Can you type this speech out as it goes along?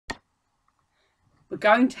We're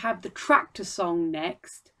going to have the tractor song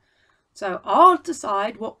next. So I'll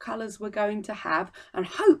decide what colours we're going to have, and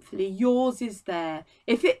hopefully yours is there.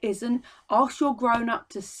 If it isn't, ask your grown-up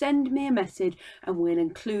to send me a message and we'll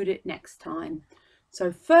include it next time.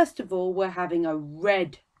 So first of all, we're having a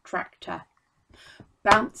red tractor.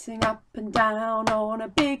 Bouncing up and down on a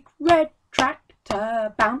big red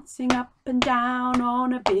tractor. Bouncing up and down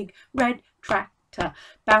on a big red tractor.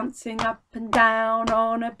 Bouncing up and down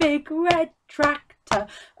on a big red tractor.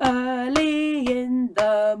 Early in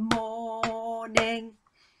the morning.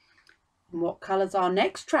 And what colour's our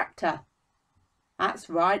next tractor? That's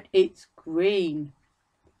right, it's green.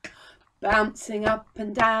 Bouncing up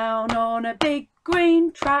and down on a big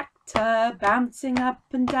green tractor. Bouncing up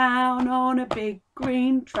and down on a big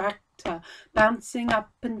green tractor. Bouncing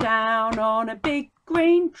up and down on a big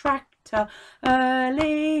green tractor.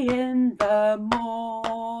 Early in the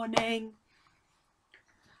morning.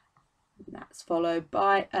 And that's followed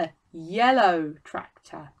by a yellow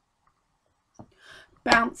tractor.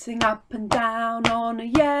 Bouncing up and down on a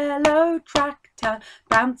yellow tractor.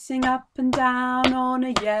 Bouncing up and down on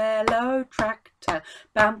a yellow tractor.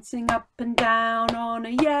 Bouncing up and down on a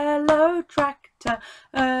yellow tractor.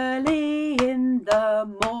 Early in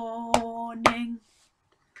the morning.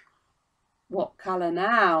 What colour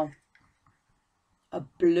now? A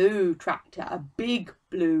blue tractor, a big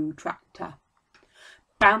blue tractor.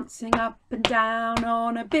 Bouncing up and down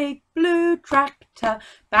on a big blue tractor.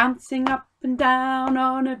 Bouncing up and down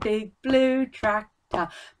on a big blue tractor.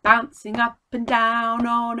 Bouncing up and down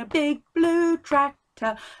on a big blue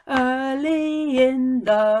tractor. Early in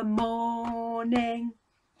the morning.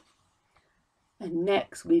 And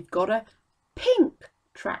next we've got a pink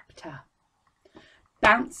tractor.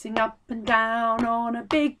 Bouncing up and down on a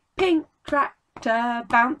big pink tractor.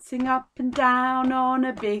 Bouncing up and down on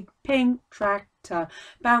a big pink tractor.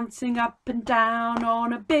 Bouncing up and down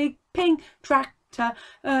on a big pink tractor.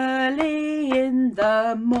 Early in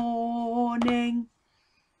the morning.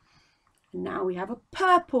 And now we have a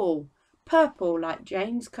purple like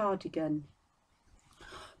Jane's cardigan.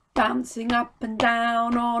 Bouncing up and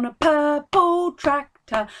down on a purple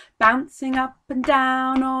tractor. Bouncing up and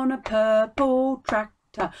down on a purple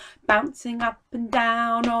tractor. Bouncing up and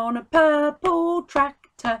down on a purple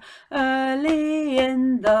tractor. Early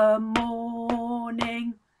in the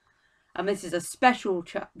morning. And this is a special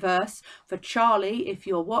verse for Charlie if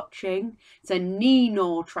you're watching. It's a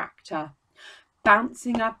nee-naw tractor.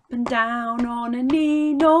 Bouncing up and down on a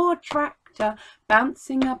nee-naw tractor.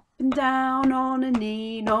 Bouncing up and down on a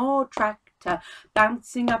nee-naw tractor.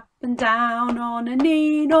 Bouncing up and down on a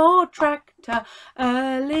nee-naw tractor.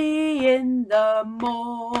 Early in the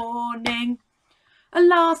morning. And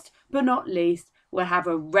last but not least, we'll have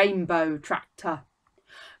a rainbow tractor.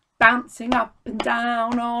 Bouncing up and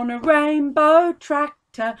down on a rainbow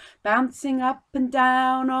tractor. Bouncing up and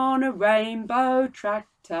down on a rainbow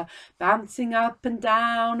tractor. Bouncing up and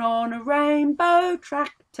down on a rainbow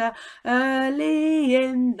tractor. Early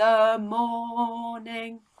in the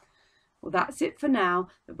morning. Well, that's it for now.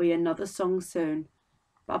 There'll be another song soon.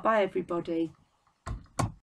 Bye bye everybody.